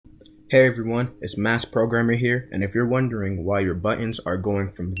Hey everyone, it's MaskedProgrammer here, and if you're wondering why your buttons are going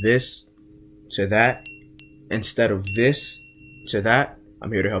from this to that instead of this to that,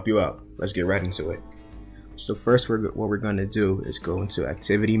 I'm here to help you out. Let's get right into it. So first, what we're going to do is go into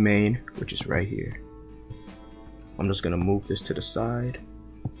Activity Main, which is right here. I'm just going to move this to the side,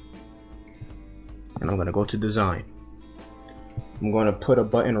 and I'm going to go to Design. I'm going to put a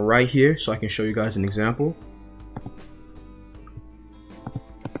button right here so I can show you guys an example.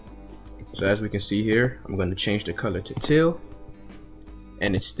 So as we can see here, I'm going to change the color to teal,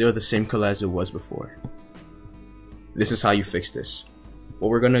 and it's still the same color as it was before. This is how you fix this. What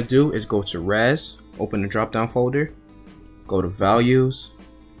we're going to do is go to Res, open the drop down folder, go to Values,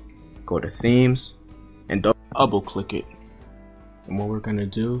 go to Themes, and double click it. And what we're going to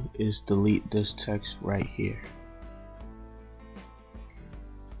do is delete this text right here.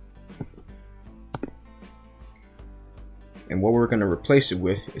 And what we're going to replace it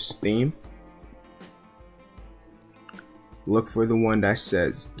with is Theme. Look for the one that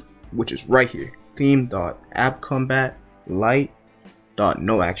says, which is right here,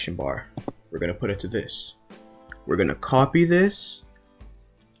 theme.appCombatLight.noActionBar. We're going to put it to this. We're going to copy this,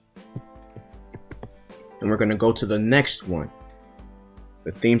 and we're going to go to the next one,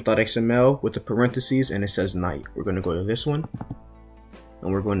 the themes.xml with the parentheses, and it says night. We're going to go to this one,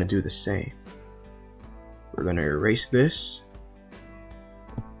 and we're going to do the same. We're going to erase this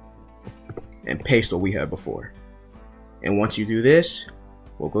and paste what we had before. And once you do this,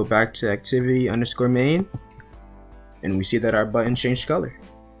 we'll go back to activity_main, and we see that our button changed color.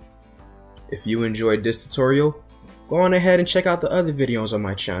 If you enjoyed this tutorial, go on ahead and check out the other videos on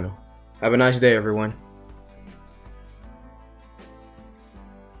my channel. Have a nice day, everyone.